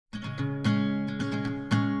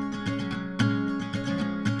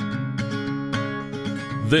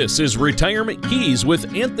This is Retirement Keys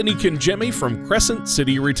with Anthony Congemi from Crescent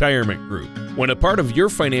City Retirement Group. When a part of your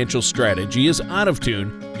financial strategy is out of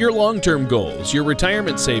tune, your long-term goals, your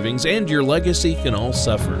retirement savings, and your legacy can all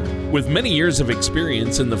suffer. With many years of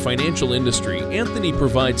experience in the financial industry, Anthony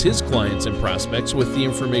provides his clients and prospects with the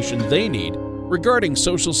information they need regarding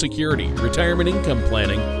Social Security, retirement income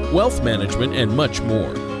planning, wealth management, and much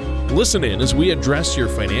more. Listen in as we address your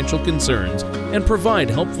financial concerns and provide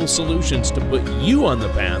helpful solutions to put you on the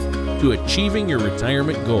path to achieving your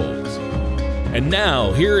retirement goals. And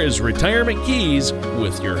now, here is Retirement Keys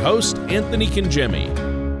with your host, Anthony Congemi.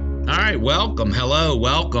 All right, welcome. Hello,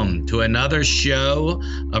 welcome to another show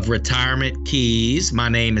of Retirement Keys. My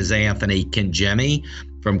name is Anthony Congemi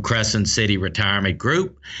from Crescent City Retirement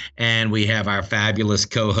Group, and we have our fabulous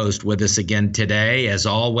co-host with us again today. As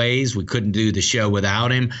always, we couldn't do the show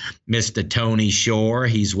without him, Mr. Tony Shore.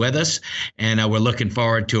 He's with us, and we're looking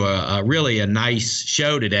forward to a really nice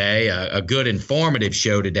show today, a good informative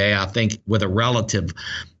show today, I think, with a relative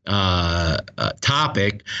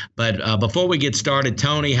topic. But before we get started,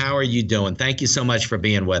 Tony, how are you doing? Thank you so much for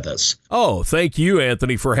being with us. Oh, thank you,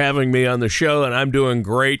 Anthony, for having me on the show, and I'm doing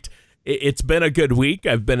great. It's been a good week.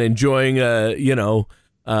 I've been enjoying,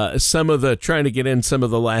 some of the trying to get in some of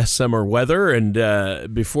the last summer weather, and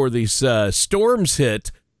before these storms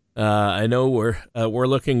hit, I know we're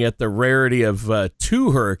looking at the rarity of 2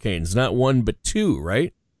 hurricanes, not 1 but 2,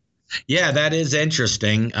 right? Yeah, that is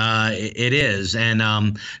interesting. It is,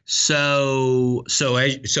 and so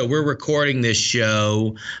we're recording this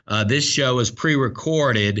show. This show is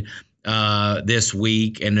pre-recorded this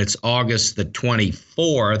week, and it's August the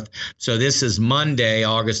 24th. So this is Monday,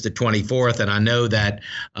 August the 24th, and I know that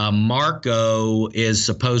Marco is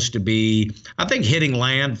supposed to be, I think, hitting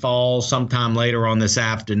landfall sometime later on this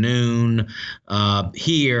afternoon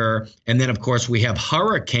here. And then, of course, we have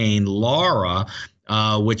Hurricane Laura,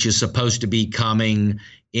 which is supposed to be coming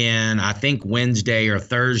in, I think, Wednesday or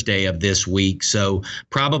Thursday of this week. So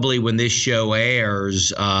probably when this show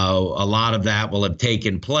airs, a lot of that will have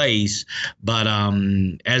taken place. But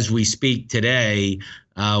as we speak today,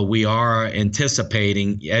 we are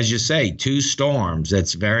anticipating, as you say, 2 storms.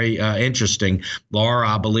 That's very interesting. Laura,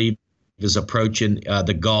 I believe, is approaching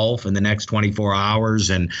the Gulf in the next 24 hours.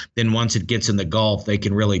 And then once it gets in the Gulf, they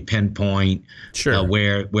can really pinpoint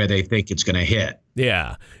where they think it's going to hit.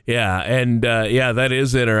 Yeah. And that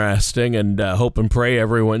is interesting, and hope and pray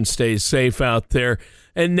everyone stays safe out there.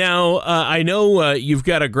 And now I know you've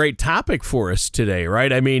got a great topic for us today,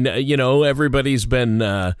 right? I mean, everybody's been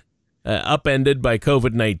upended by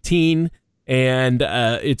COVID-19, and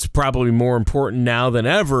it's probably more important now than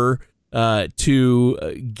ever to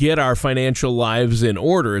get our financial lives in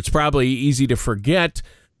order. It's probably easy to forget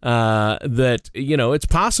that, it's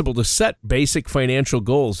possible to set basic financial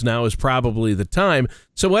goals. Now is probably the time.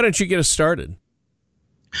 So why don't you get us started?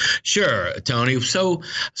 Sure, Tony. So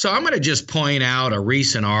I'm going to just point out a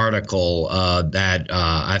recent article that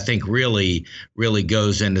I think really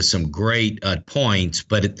goes into some great points.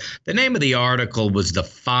 But the name of the article was The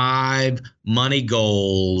 5 Money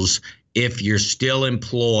Goals if you're still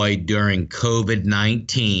employed during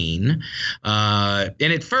COVID-19. And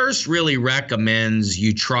it first really recommends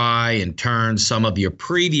you try and turn some of your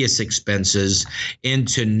previous expenses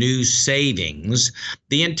into new savings.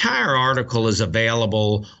 The entire article is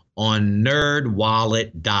available on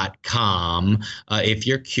nerdwallet.com. If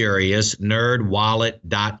you're curious,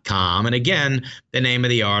 nerdwallet.com. And again, the name of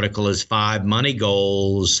the article is 5 Money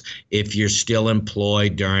Goals if you're still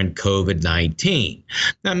employed during COVID-19.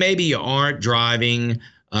 Now, maybe you aren't driving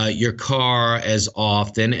your car as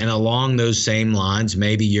often, and along those same lines,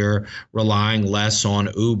 maybe you're relying less on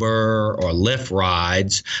Uber or Lyft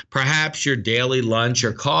rides. Perhaps your daily lunch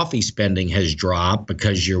or coffee spending has dropped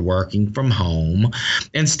because you're working from home.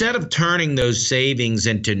 Instead of turning those savings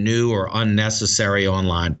into new or unnecessary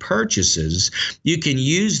online purchases, you can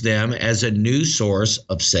use them as a new source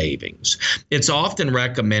of savings. It's often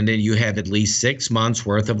recommended you have at least 6 months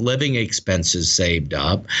worth of living expenses saved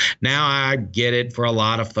up. Now, I get it, for a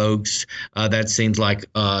lot of folks, that seems like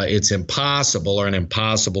it's impossible or an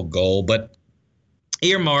impossible goal, but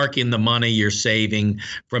earmarking the money you're saving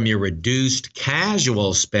from your reduced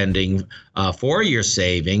casual spending for your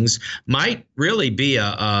savings might really be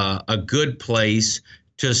a good place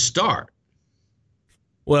to start.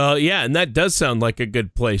 Well, yeah, and that does sound like a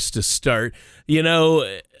good place to start.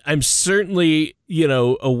 I'm certainly,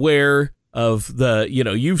 aware of the,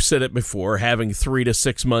 you've said it before, having 3 to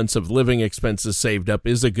 6 months of living expenses saved up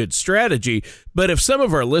is a good strategy. But if some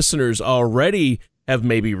of our listeners already have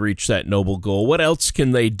maybe reached that noble goal, what else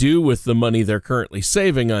can they do with the money they're currently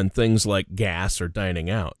saving on things like gas or dining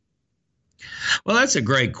out? Well, that's a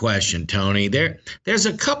great question, Tony. There's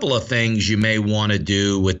a couple of things you may want to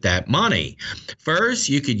do with that money. First,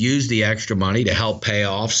 you could use the extra money to help pay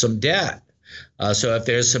off some debt. So if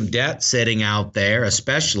there's some debt sitting out there,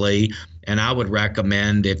 especially, and I would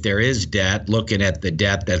recommend if there is debt, looking at the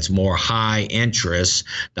debt that's more high interest,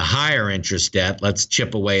 the higher interest debt, let's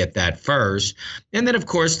chip away at that first. And then, of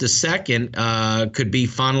course, the second could be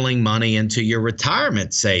funneling money into your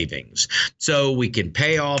retirement savings. So we can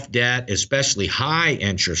pay off debt, especially high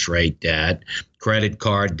interest rate debt, credit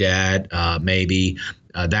card debt, maybe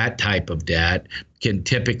that type of debt can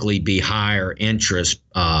typically be higher interest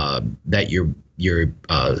that you're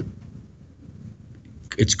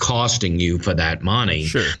it's costing you for that money.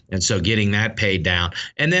 Sure. And so getting that paid down.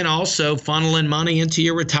 And then also funneling money into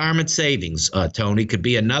your retirement savings, Tony, could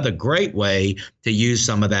be another great way to use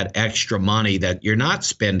some of that extra money that you're not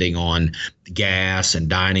spending on gas and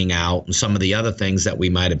dining out and some of the other things that we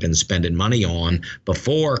might have been spending money on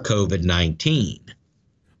before COVID-19.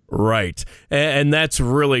 Right. And that's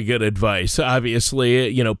really good advice.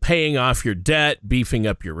 Obviously, paying off your debt, beefing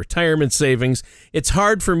up your retirement savings. It's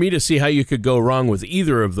hard for me to see how you could go wrong with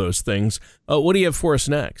either of those things. What do you have for us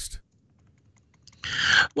next?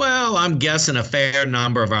 Well, I'm guessing a fair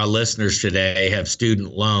number of our listeners today have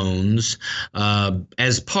student loans.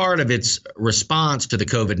 As part of its response to the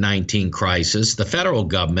COVID-19 crisis, the federal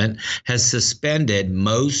government has suspended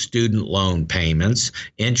most student loan payments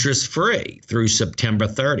interest-free through September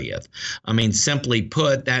 30th. I mean, simply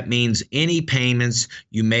put, that means any payments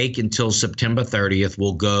you make until September 30th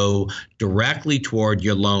will go directly toward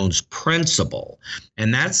your loan's principal.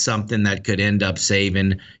 And that's something that could end up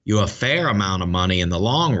saving you a fair amount of money in the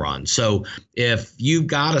long run. So if you've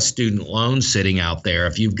got a student loan sitting out there,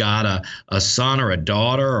 if you've got a son or a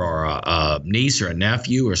daughter or a niece or a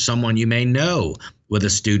nephew or someone you may know with a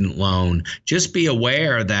student loan, just be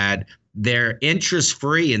aware that they're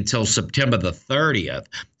interest-free until September the 30th.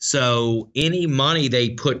 So any money they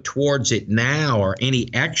put towards it now or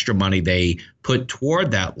any extra money they put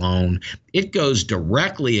toward that loan, it goes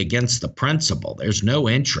directly against the principal. There's no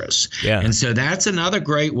interest. Yeah. And so that's another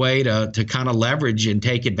great way to kind of leverage and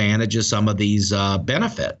take advantage of some of these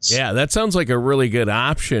benefits. Yeah, that sounds like a really good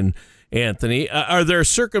option, Anthony. Are there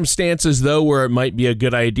circumstances, though, where it might be a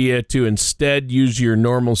good idea to instead use your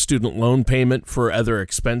normal student loan payment for other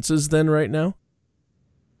expenses then right now?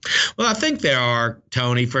 Well, I think there are,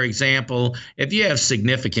 Tony. For example, if you have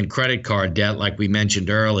significant credit card debt, like we mentioned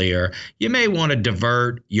earlier, you may want to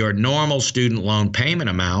divert your normal student loan payment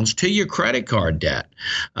amounts to your credit card debt.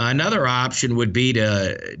 Another option would be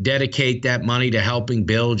to dedicate that money to helping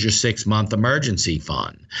build your 6-month emergency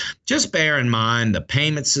fund. Just bear in mind the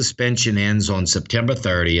payment suspension ends on September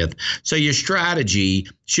 30th, so your strategy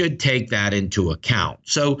should take that into account.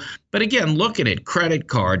 But again, looking at credit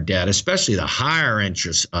card debt, especially the higher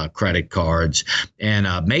interest credit cards, and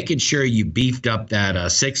making sure you beefed up that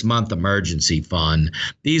 6-month emergency fund.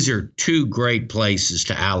 These are two great places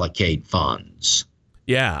to allocate funds.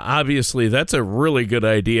 Yeah, obviously, that's a really good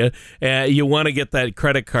idea. You want to get that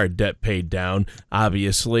credit card debt paid down,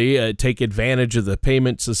 obviously. Take advantage of the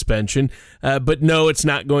payment suspension. But no, it's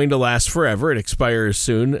not going to last forever. It expires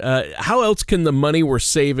soon. How else can the money we're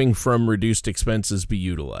saving from reduced expenses be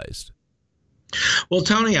utilized? Well,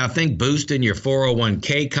 Tony, I think boosting your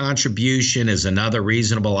 401k contribution is another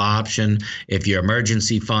reasonable option if your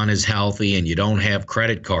emergency fund is healthy and you don't have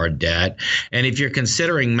credit card debt. And if you're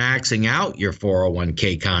considering maxing out your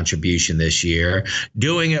 401k contribution this year,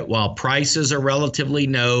 doing it while prices are relatively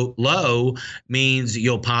low means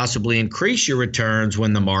you'll possibly increase your returns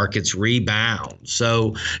when the markets rebound.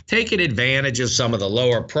 So taking advantage of some of the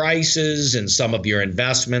lower prices and some of your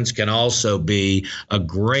investments can also be a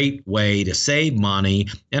great way to save money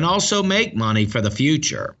and also make money for the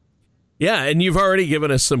future. Yeah, and you've already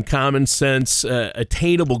given us some common sense,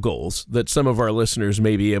 attainable goals that some of our listeners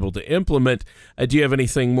may be able to implement. Do you have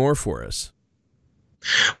anything more for us?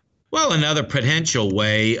 Well, another potential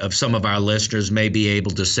way of some of our listeners may be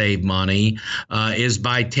able to save money is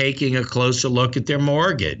by taking a closer look at their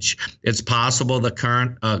mortgage. It's possible the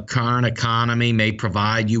current economy may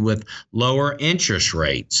provide you with lower interest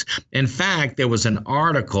rates. In fact, there was an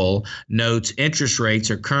article notes interest rates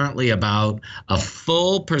are currently about a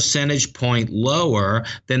full percentage point lower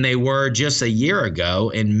than they were just a year ago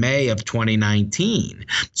in May of 2019.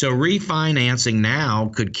 So refinancing now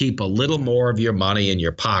could keep a little more of your money in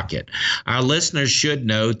your pocket. Our listeners should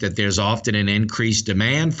note that there's often an increased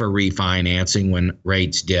demand for refinancing when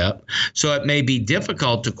rates dip, so it may be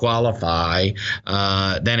difficult to qualify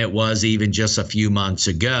than it was even just a few months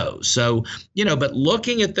ago. So, but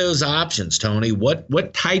looking at those options, Tony,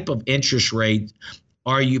 what type of interest rate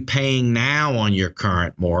are you paying now on your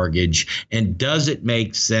current mortgage? And does it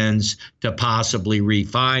make sense to possibly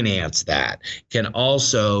refinance that? Can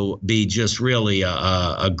also be just really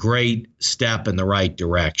a great step in the right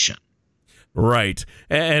direction. Right.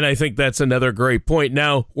 And I think that's another great point.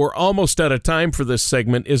 Now, we're almost out of time for this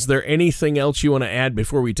segment. Is there anything else you want to add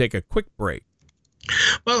before we take a quick break?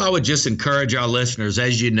 Well, I would just encourage our listeners.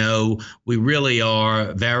 As you know, we really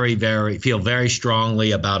are feel very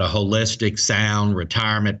strongly about a holistic, sound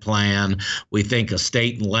retirement plan. We think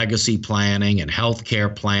estate and legacy planning and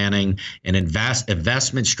healthcare planning and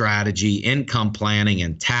investment strategy, income planning,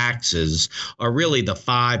 and taxes are really the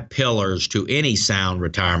 5 pillars to any sound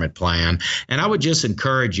retirement plan. And I would just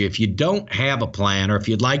encourage you, if you don't have a plan or if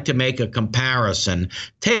you'd like to make a comparison,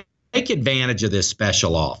 take advantage of this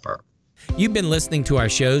special offer. You've been listening to our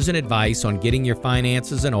shows and advice on getting your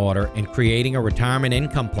finances in order and creating a retirement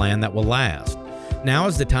income plan that will last. Now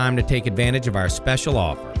is the time to take advantage of our special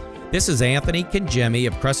offer. This is Anthony Congemi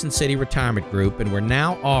of Crescent City Retirement Group, and we're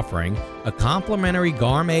now offering a complimentary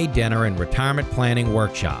gourmet dinner and retirement planning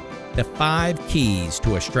workshop, the 5 keys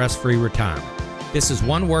to a stress-free retirement. This is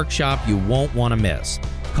one workshop you won't want to miss.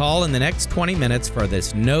 Call in the next 20 minutes for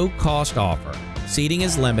this no-cost offer. Seating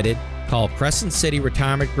is limited. Call Crescent City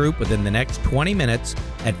Retirement Group within the next 20 minutes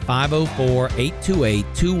at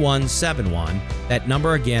 504-828-2171. That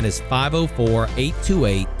number again is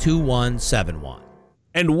 504-828-2171.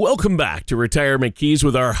 And welcome back to Retirement Keys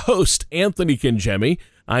with our host, Anthony Congemi.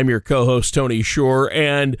 I'm your co-host, Tony Shore,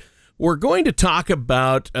 and we're going to talk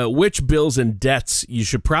about which bills and debts you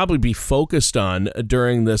should probably be focused on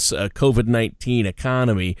during this COVID-19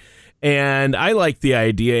 economy. And I like the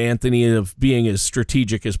idea, Anthony, of being as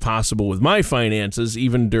strategic as possible with my finances,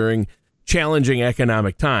 even during challenging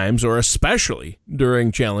economic times, or especially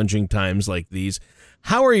during challenging times like these.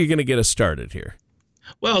 How are you going to get us started here?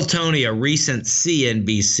 Well, Tony, a recent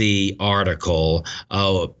CNBC article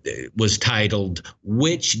was titled,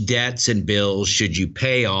 "Which Debts and Bills Should You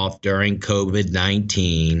Pay Off During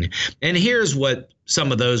COVID-19?" And here's what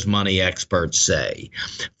some of those money experts say.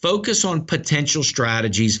 Focus on potential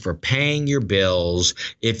strategies for paying your bills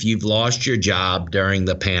if you've lost your job during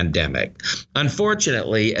the pandemic.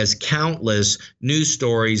 Unfortunately, as countless news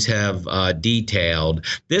stories have detailed,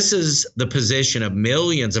 this is the position of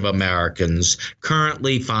millions of Americans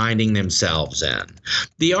currently finding themselves in.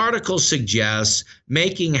 The article suggests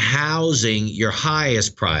making housing your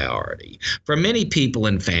highest priority. For many people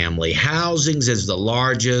and family, housing is the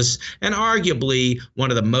largest and arguably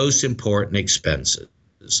one of the most important expenses.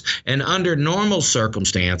 And under normal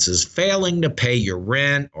circumstances, failing to pay your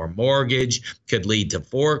rent or mortgage could lead to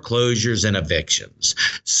foreclosures and evictions.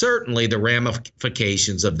 Certainly, the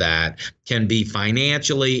ramifications of that can be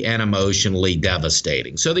financially and emotionally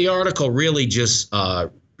devastating. So the article really just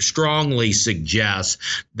strongly suggests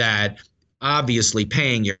that obviously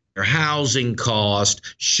paying your housing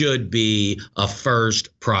cost should be a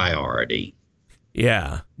first priority.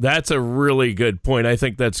 Yeah, that's a really good point. I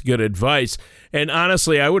think that's good advice. And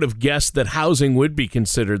honestly, I would have guessed that housing would be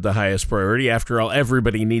considered the highest priority. After all,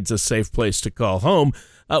 everybody needs a safe place to call home.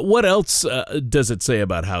 What else does it say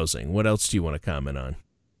about housing? What else do you want to comment on?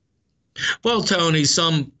 Well, Tony,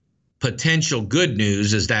 some potential good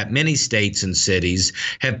news is that many states and cities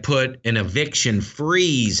have put an eviction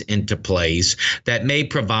freeze into place that may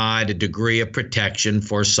provide a degree of protection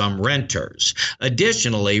for some renters.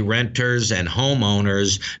 Additionally, renters and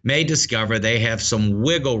homeowners may discover they have some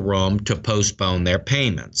wiggle room to postpone their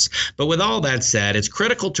payments. But with all that said, it's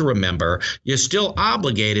critical to remember you're still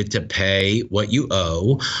obligated to pay what you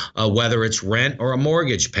owe, whether it's rent or a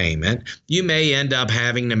mortgage payment. You may end up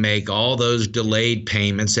having to make all those delayed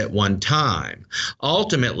payments at one time.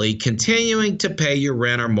 Ultimately, continuing to pay your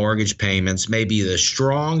rent or mortgage payments may be the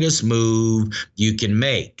strongest move you can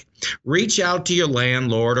make. Reach out to your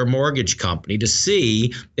landlord or mortgage company to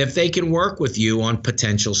see if they can work with you on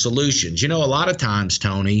potential solutions. You know, a lot of times,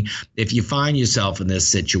 Tony, if you find yourself in this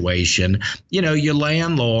situation, you know, your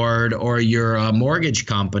landlord or your mortgage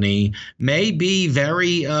company may be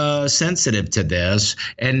very sensitive to this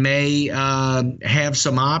and may have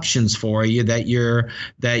some options for you that you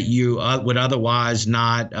would otherwise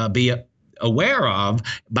not be aware of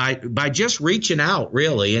by just reaching out,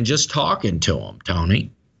 really, and just talking to them,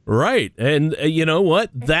 Tony. Right. And you know what?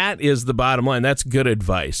 That is the bottom line. That's good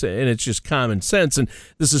advice. And it's just common sense. And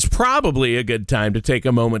this is probably a good time to take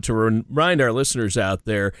a moment to remind our listeners out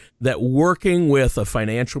there that working with a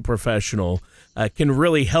financial professional can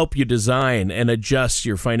really help you design and adjust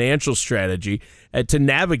your financial strategy to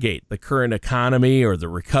navigate the current economy or the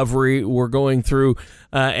recovery we're going through,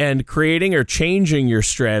 and creating or changing your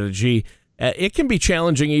strategy it can be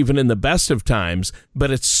challenging even in the best of times,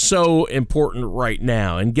 but it's so important right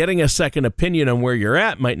now. And getting a second opinion on where you're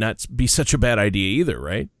at might not be such a bad idea either,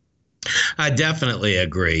 right? I definitely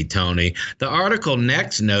agree, Tony. The article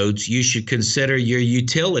next notes you should consider your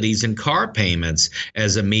utilities and car payments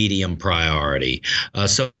as a medium priority.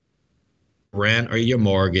 So rent or your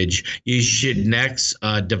mortgage, you should next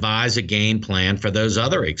devise a game plan for those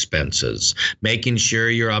other expenses, making sure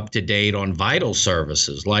you're up to date on vital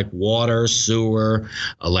services like water, sewer,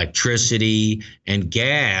 electricity, and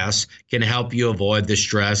gas can help you avoid the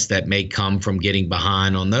stress that may come from getting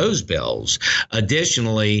behind on those bills.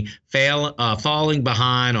 Additionally, falling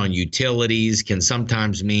behind on utilities can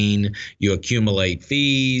sometimes mean you accumulate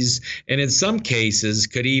fees, and in some cases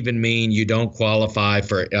could even mean you don't qualify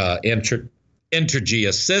for Entergy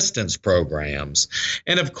assistance programs.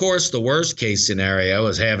 And of course, the worst case scenario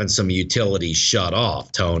is having some utilities shut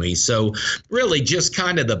off, Tony. So really just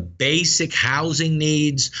kind of the basic housing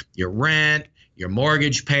needs, your rent, your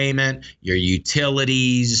mortgage payment, your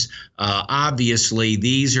utilities. Obviously,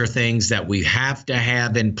 these are things that we have to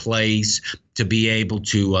have in place to be able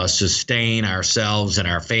to sustain ourselves and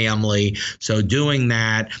our family. So doing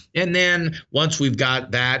that. And then once we've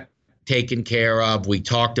got that taken care of, we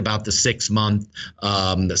talked about the 6-month,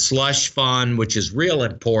 the slush fund, which is real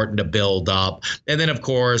important to build up. And then, of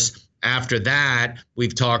course, after that,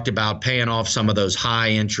 we've talked about paying off some of those high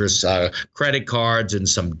interest credit cards and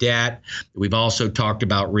some debt. We've also talked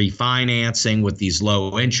about refinancing with these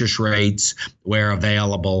low interest rates where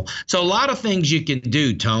available. So a lot of things you can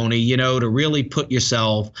do, Tony, to really put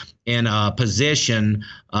yourself in a position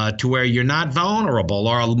to where you're not vulnerable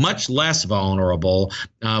or much less vulnerable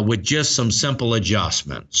with just some simple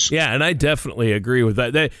adjustments. Yeah, and I definitely agree with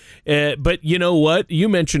that. But you know what? You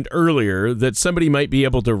mentioned earlier that somebody might be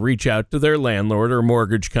able to reach out to their landlord or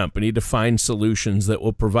mortgage company to find solutions that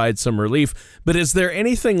will provide some relief. But is there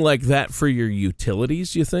anything like that for your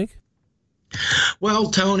utilities, you think?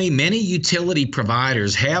 Well, Tony, many utility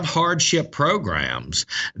providers have hardship programs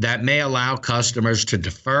that may allow customers to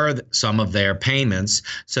defer some of their payments.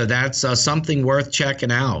 So that's something worth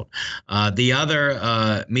checking out. The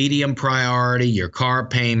other medium priority, your car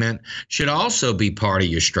payment, should also be part of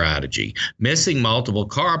your strategy. Missing multiple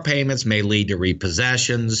car payments may lead to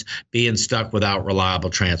repossessions. Being stuck without reliable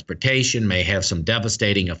transportation may have some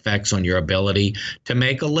devastating effects on your ability to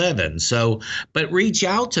make a living. But reach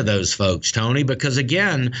out to those folks, Tony, because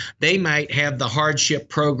again, they might have the hardship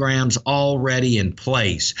programs already in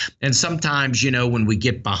place. And sometimes, when we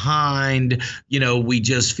get behind, we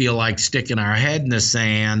just feel like sticking our head in the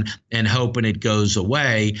sand and hoping it goes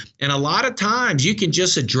away. And a lot of times you can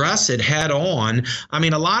just address it head on. I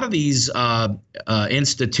mean, a lot of these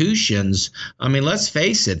institutions, let's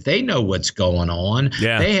face it, they know what's going on.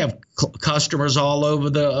 Yeah. They have customers all over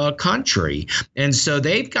the country. And so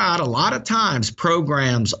they've got a lot of times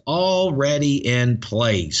programs already in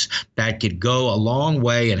place that could go a long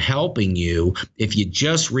way in helping you if you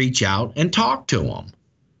just reach out and talk to them.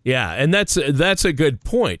 Yeah, and that's a good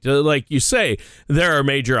point. Like you say, there are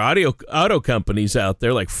major auto companies out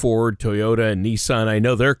there like Ford, Toyota, and Nissan. I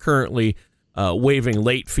know they're currently waiving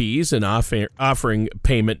late fees and offering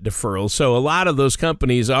payment deferrals. So a lot of those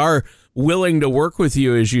companies are willing to work with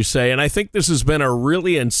you, as you say. And I think this has been a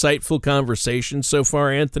really insightful conversation so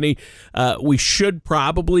far, Anthony. We should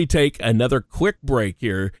probably take another quick break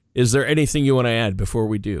here. Is there anything you want to add before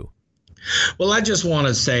we do? Well, I just want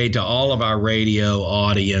to say to all of our radio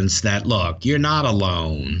audience that, look, you're not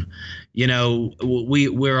alone.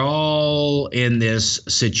 We're all in this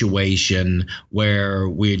situation where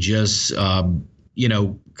we're just,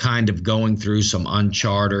 kind of going through some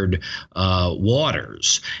uncharted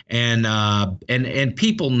waters, and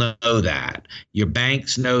people know that. Your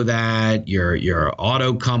banks know that. Your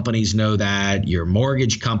auto companies know that. Your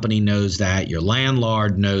mortgage company knows that. Your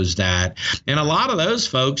landlord knows that, and a lot of those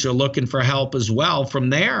folks are looking for help as well from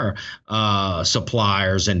their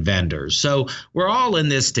suppliers and vendors. So we're all in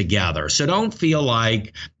this together. So don't feel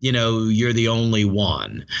like you're the only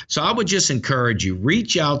one. So I would just encourage you,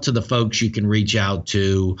 reach out to the folks you can reach out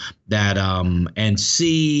to that and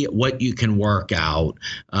see what you can work out.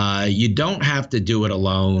 You don't have to do it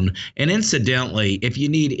alone. And incidentally, if you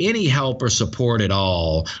need any help or support at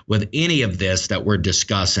all with any of this that we're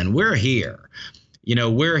discussing, we're here.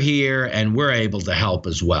 We're here and we're able to help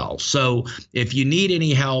as well. So if you need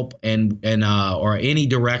any help and or any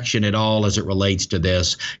direction at all as it relates to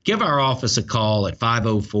this, give our office a call at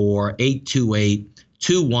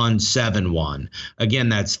 504-828-2171. Again,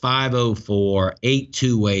 that's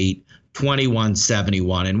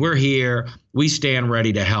 504-828-2171. And we're here. We stand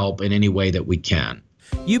ready to help in any way that we can.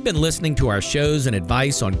 You've been listening to our shows and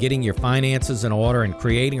advice on getting your finances in order and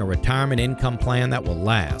creating a retirement income plan that will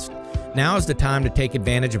last. Now is the time to take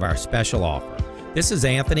advantage of our special offer. This is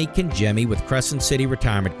Anthony Kangemi with Crescent City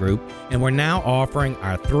Retirement Group, and we're now offering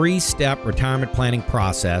our 3-step retirement planning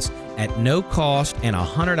process at no cost and a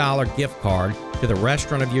 $100 gift card to the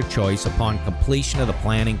restaurant of your choice upon completion of the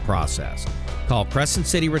planning process. Call Crescent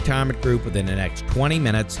City Retirement Group within the next 20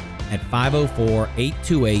 minutes at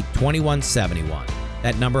 504-828-2171.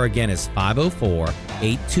 That number again is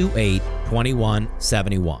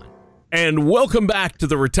 504-828-2171. And welcome back to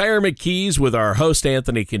the Retirement Keys with our host,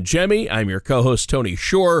 Anthony Kangemi. I'm your co-host, Tony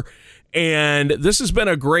Shore. And this has been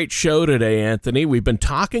a great show today, Anthony. We've been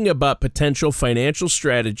talking about potential financial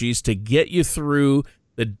strategies to get you through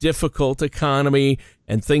the difficult economy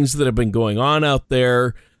and things that have been going on out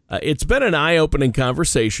there. It's been an eye-opening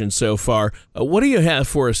conversation so far. What do you have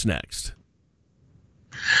for us next?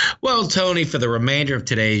 Well, Tony, for the remainder of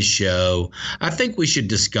today's show, I think we should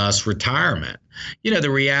discuss retirement. You know, the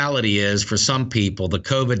reality is for some people, the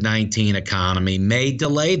COVID-19 economy may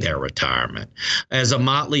delay their retirement. As a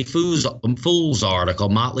Motley Fool's article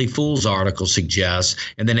suggests,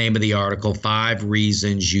 in the name of the article, 5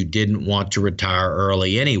 Reasons You Didn't Want to Retire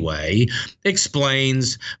Early Anyway,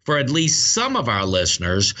 explains for at least some of our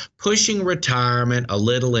listeners, pushing retirement a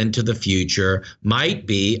little into the future might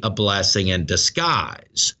be a blessing in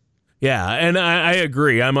disguise. Yeah, and I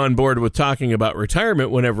agree. I'm on board with talking about retirement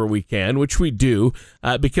whenever we can, which we do,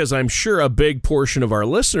 because I'm sure a big portion of our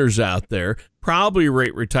listeners out there probably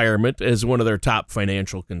rate retirement as one of their top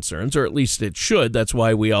financial concerns, or at least it should. That's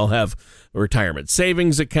why we all have retirement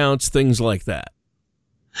savings accounts, things like that.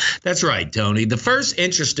 That's right, Tony. The first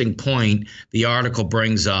interesting point the article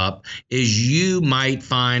brings up is you might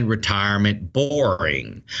find retirement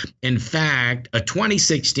boring. In fact, a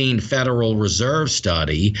 2016 Federal Reserve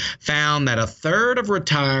study found that 1/3 of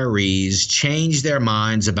retirees changed their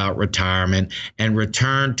minds about retirement and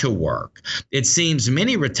returned to work. It seems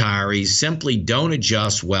many retirees simply don't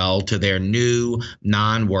adjust well to their new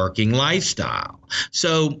non-working lifestyle.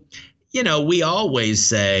 So, you know, we always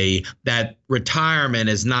say that retirement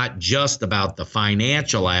is not just about the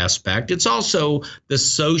financial aspect. It's also the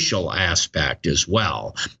social aspect as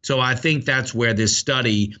well. So I think that's where this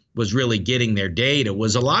study was really getting their data,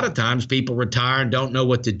 was a lot of times people retire and don't know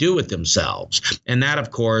what to do with themselves. And that,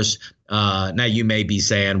 of course, now you may be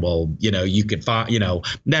saying, well, you know, you could find, you know,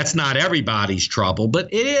 that's not everybody's trouble, but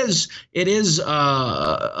it is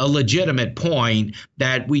a legitimate point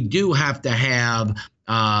that we do have to have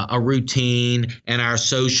a routine and our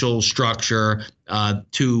social structure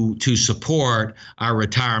to support our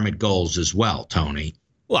retirement goals as well, Tony.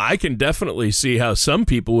 Well, I can definitely see how some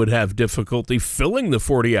people would have difficulty filling the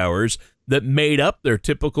 40 hours that made up their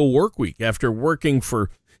typical work week after working for,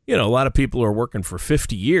 you know, a lot of people are working for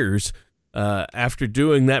 50 years. After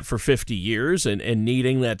doing that for 50 years and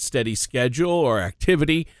needing that steady schedule or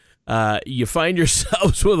activity, you find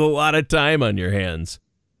yourselves with a lot of time on your hands.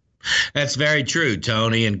 That's very true,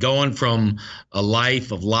 Tony. And going from a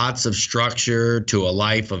life of lots of structure to a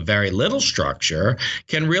life of very little structure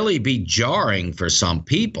can really be jarring for some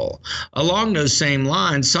people. Along those same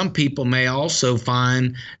lines, some people may also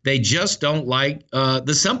find they just don't like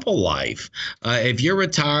the simple life. If you're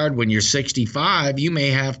retired when you're 65, you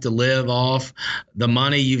may have to live off the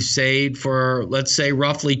money you've saved for, let's say,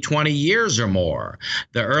 roughly 20 years or more.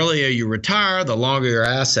 The earlier you retire, the longer your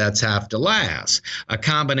assets have to last. A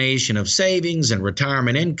combination of savings and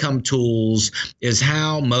retirement income tools is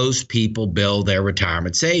how most people build their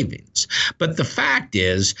retirement savings. But the fact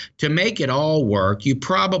is, to make it all work, you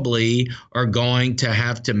probably are going to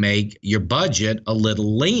have to make your budget a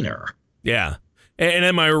little leaner. Yeah. And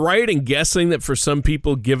am I right in guessing that for some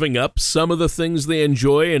people, giving up some of the things they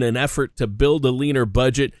enjoy in an effort to build a leaner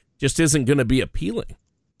budget just isn't going to be appealing?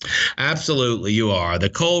 Absolutely, you are. The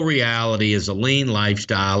cold reality is a lean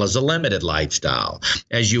lifestyle is a limited lifestyle.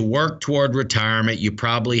 As you work toward retirement, you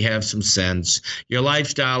probably have some sense your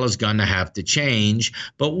lifestyle is going to have to change.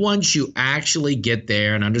 But once you actually get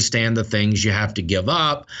there and understand the things you have to give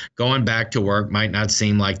up, going back to work might not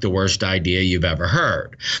seem like the worst idea you've ever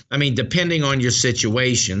heard. I mean, depending on your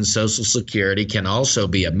situation, Social Security can also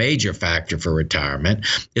be a major factor for retirement,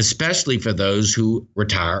 especially for those who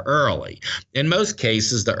retire early. In most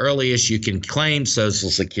cases, the earliest you can claim Social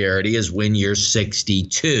Security is when you're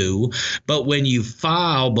 62. But when you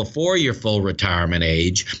file before your full retirement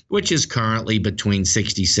age, which is currently between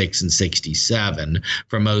 66 and 67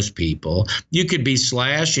 for most people, you could be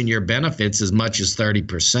slashing your benefits as much as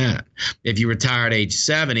 30%. If you retire at age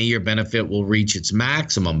 70, your benefit will reach its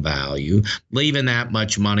maximum value. Leaving that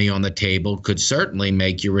much money on the table could certainly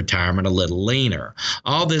make your retirement a little leaner.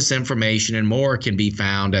 All this information and more can be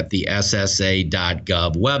found at the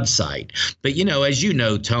SSA.gov website. But as you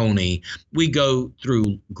know, Tony, we go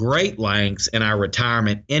through great lengths in our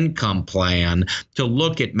retirement income plan to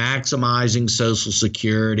look at maximizing Social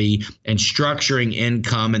Security and structuring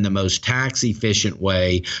income in the most tax efficient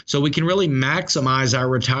way so we can really maximize our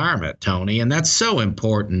retirement, Tony. And that's so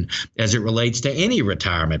important as it relates to any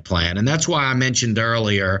retirement plan. And that's why I mentioned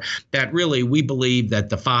earlier that really we believe that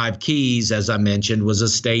the 5 keys, as I mentioned, was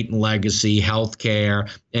estate and legacy, healthcare,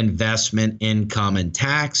 investment, income, and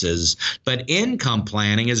taxes. But income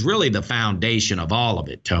planning is really the foundation of all of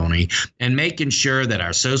it, Tony, and making sure that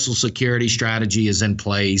our Social Security strategy is in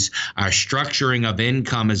place, our structuring of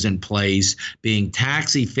income is in place, being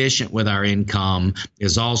tax efficient with our income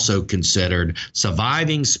is also considered.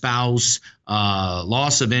 Surviving spouse,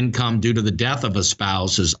 loss of income due to the death of a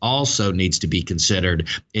spouse also needs to be considered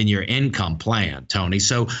in your income plan, Tony.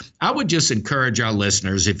 So I would just encourage our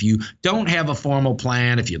listeners, if you don't have a formal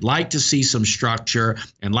plan, if you'd like to see some structure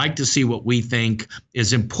and like to see what we think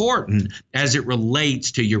is important as it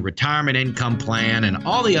relates to your retirement income plan and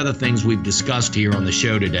all the other things we've discussed here on the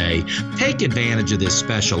show today, take advantage of this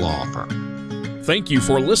special offer. Thank you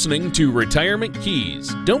for listening to Retirement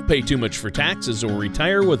Keys. Don't pay too much for taxes or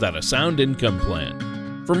retire without a sound income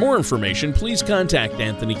plan. For more information, please contact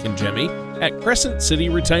Anthony Congemi at Crescent City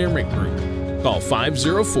Retirement Group. Call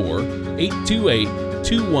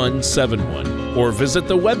 504-828-2171 or visit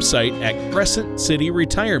the website at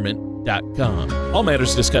crescentcityretirement.com. All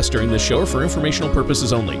matters discussed during this show are for informational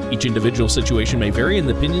purposes only. Each individual situation may vary, and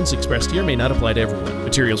the opinions expressed here may not apply to everyone.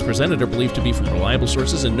 Materials presented are believed to be from reliable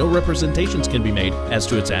sources, and no representations can be made as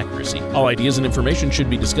to its accuracy. All ideas and information should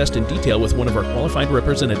be discussed in detail with one of our qualified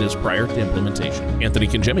representatives prior to implementation. Anthony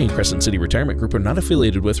Congemi and Crescent City Retirement Group are not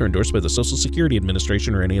affiliated with or endorsed by the Social Security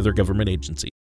Administration or any other government agency.